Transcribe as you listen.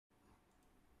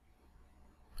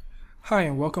Hi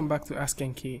and welcome back to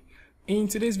askNK. In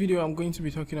today's video I'm going to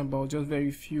be talking about just very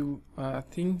few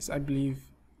things I believe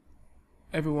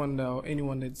everyone or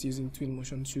anyone that's using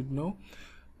TwinMotion should know,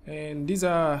 and these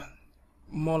are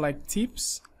more like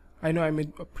tips. I know I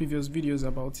made previous videos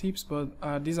about tips,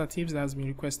 but these are tips that has been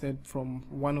requested from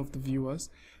one of the viewers,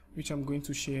 which I'm going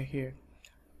to share here.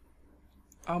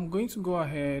 I'm going to go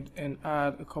ahead and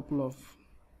add a couple of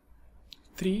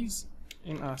trees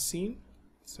in our scene.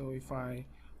 So if I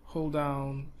hold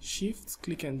down shift,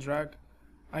 click and drag,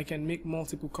 I can make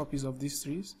multiple copies of these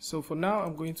trees. So for now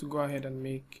I'm going to go ahead and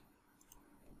make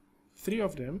 3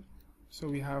 of them. So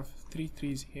we have 3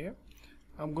 trees here.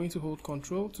 I'm going to hold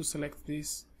Control to select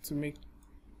this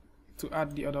to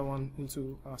add the other one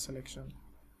into our selection.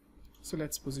 So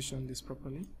let's position this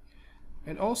properly,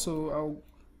 and also I'll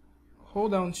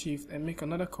hold down shift and make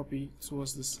another copy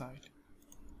towards the side.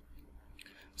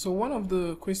 So one of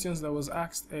the questions that was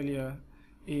asked earlier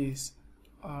is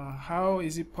how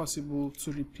is it possible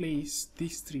to replace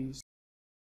these trees?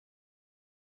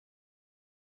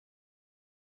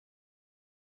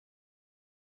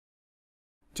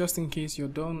 Just in case you're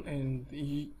done and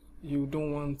you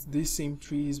don't want these same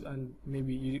trees, and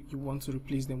maybe you want to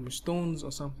replace them with stones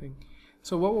or something.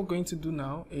 So what we're going to do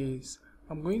now is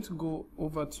I'm going to go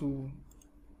over to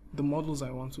the models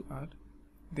I want to add.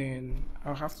 Then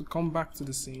I'll have to come back to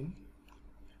the scene,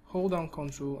 hold down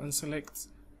Control and select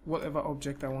whatever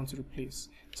object I want to replace.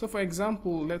 So for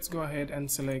example, let's go ahead and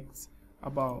select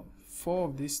about 4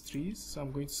 of these trees. So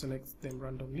I'm going to select them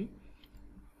randomly,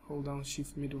 hold down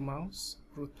shift middle mouse,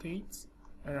 rotate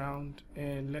around,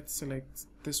 and let's select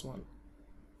this one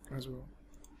as well.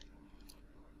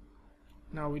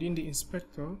 Now within the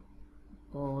inspector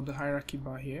or the hierarchy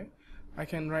bar here, I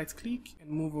can right click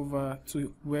and move over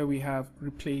to where we have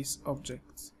replace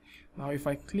objects. Now if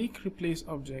I click replace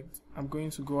object, I'm going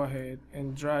to go ahead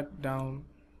and drag down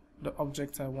the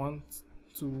object I want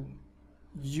to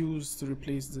use to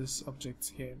replace this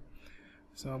object here.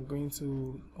 So I'm going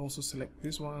to also select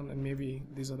this one and maybe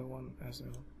this other one as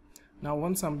well. Now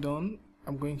once I'm done,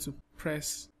 I'm going to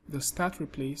press the start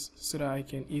replace so that I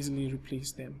can easily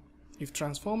replace them. If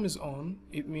transform is on,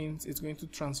 it means it's going to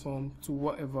transform to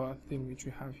whatever thing which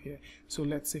we have here. So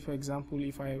let's say for example,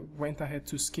 if I went ahead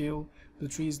to scale the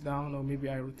trees down, or maybe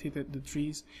I rotated the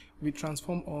trees, with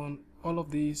transform on, all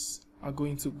of these are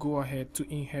going to go ahead to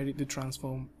inherit the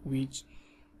transform which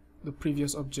the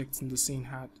previous objects in the scene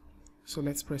had. So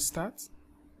let's press start,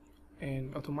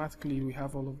 and automatically we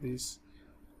have all of this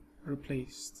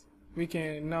replaced. We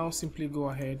can now simply go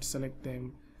ahead, select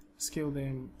them, scale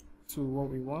them to what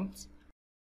we want,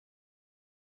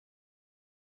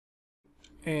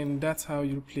 and that's how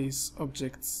you replace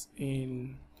objects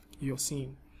in your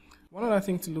scene. One other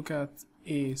thing to look at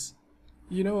is,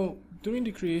 during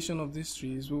the creation of these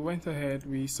trees, we went ahead,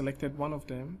 we selected one of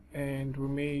them and we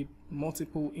made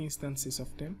multiple instances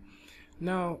of them.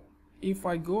 Now if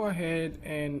I go ahead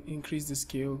and increase the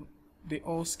scale, they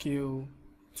all scale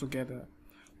together,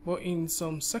 but in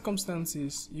some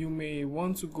circumstances you may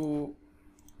want to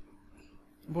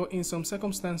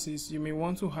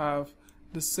have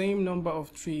the same number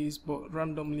of trees but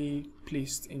randomly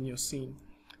placed in your scene.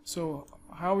 So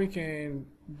how we can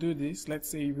do this, let's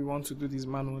say we want to do this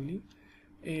manually,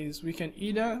 is we can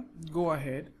either go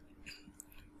ahead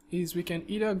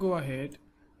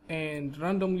and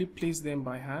randomly place them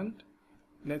by hand.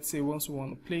 Let's say once we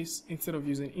want to place, instead of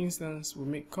using instance, we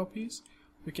make copies.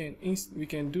 We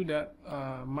can do that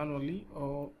manually,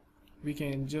 or we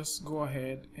can just go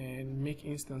ahead and make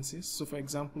instances. So for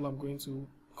example, I'm going to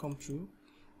come through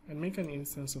and make an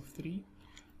instance of 3,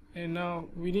 and now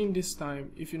within this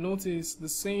time, if you notice, the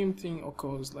same thing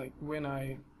occurs. Like when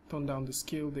I turn down the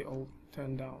scale, they all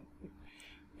turn down.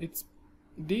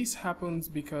 This happens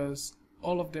because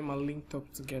all of them are linked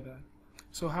up together.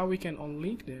 So how we can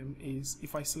unlink them is,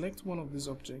 if I select one of these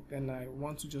objects and I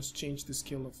want to just change the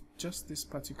scale of just this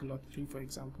particular tree, for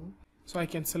example, so I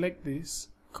can select this,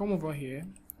 come over here,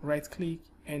 right click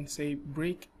and say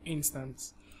break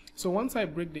instance. So once I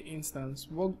break the instance,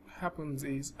 what happens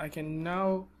is I can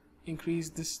now increase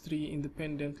this tree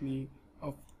independently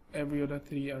of every other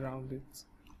tree around it.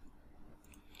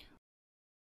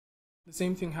 The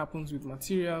same thing happens with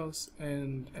materials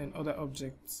and other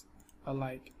objects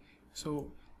alike.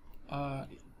 So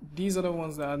these are the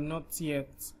ones that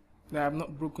have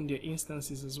not broken their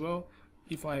instances as well.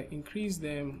 If I increase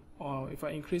them, or if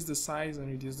I increase the size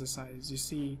and reduce the size, you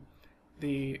see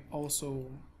they also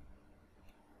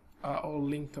are all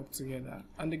linked up together.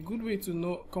 And a good way to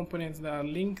know components that are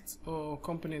linked or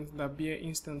components that bear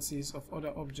instances of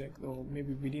other objects, or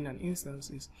maybe within an instance,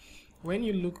 is when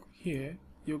you look here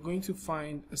you're going to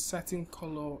find a certain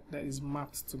color that is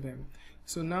mapped to them.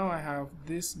 So now I have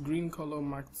this green color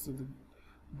marked to the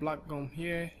black gum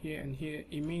here, here, and here.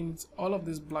 It means all of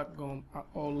this black gum are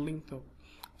all linked up.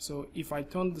 So if I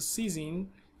turn the season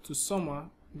to summer,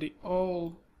 they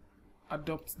all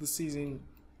adopt the season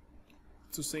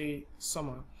to say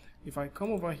summer. If I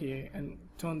come over here and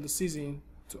turn the season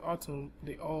to autumn,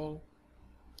 they all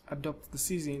adopt the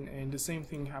season, and the same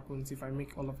thing happens if I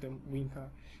make all of them winter.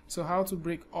 So how to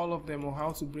break all of them, or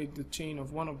how to break the chain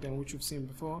of one of them, which we've seen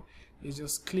before, is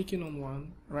just clicking on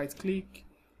one, right click,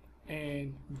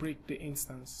 and break the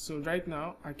instance. So right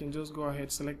now I can just go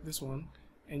ahead, select this one,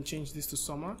 and change this to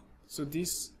summer. So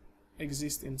this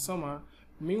exists in summer.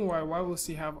 Meanwhile, while we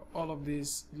still have all of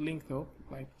these linked up,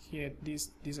 like here,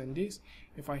 this, and this,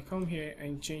 if I come here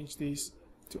and change this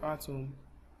to autumn,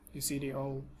 you see they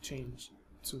all change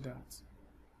to that.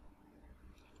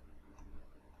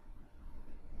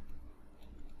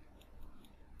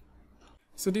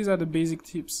 So these are the basic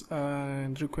tips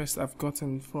and requests I've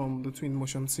gotten from the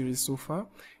TwinMotion series so far.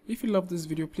 If you love this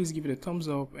video, please give it a thumbs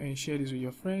up and share this with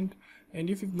your friend. And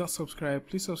if you've not subscribed,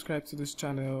 please subscribe to this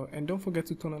channel, and don't forget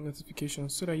to turn on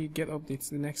notifications so that you get updates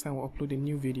the next time we upload a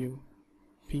new video.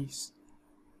 Peace.